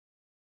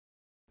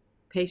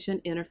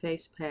Patient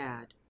Interface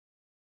Pad.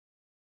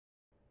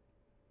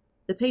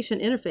 The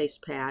Patient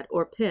Interface Pad,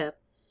 or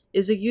PIP,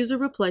 is a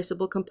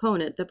user-replaceable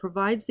component that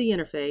provides the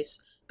interface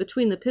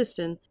between the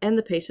piston and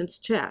the patient's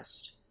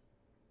chest.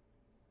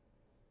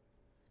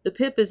 The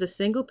PIP is a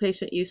single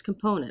patient use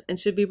component and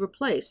should be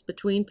replaced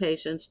between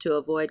patients to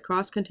avoid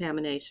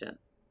cross-contamination.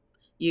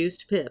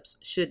 Used PIPs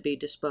should be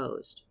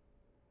disposed.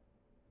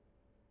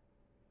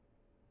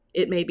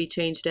 It may be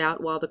changed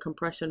out while the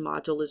compression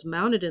module is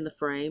mounted in the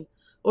frame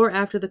or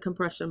after the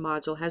compression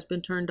module has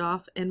been turned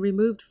off and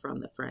removed from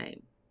the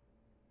frame.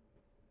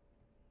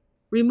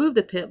 Remove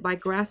the PIP by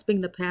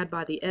grasping the pad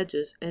by the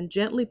edges and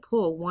gently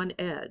pull one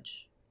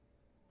edge.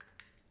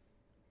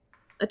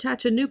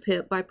 Attach a new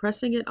PIP by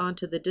pressing it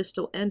onto the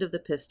distal end of the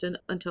piston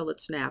until it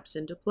snaps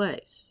into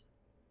place.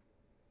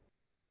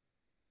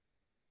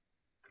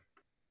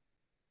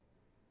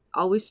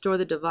 Always store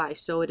the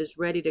device so it is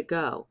ready to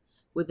go,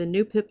 with the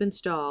new PIP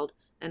installed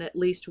and at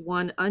least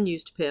one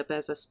unused PIP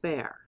as a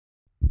spare.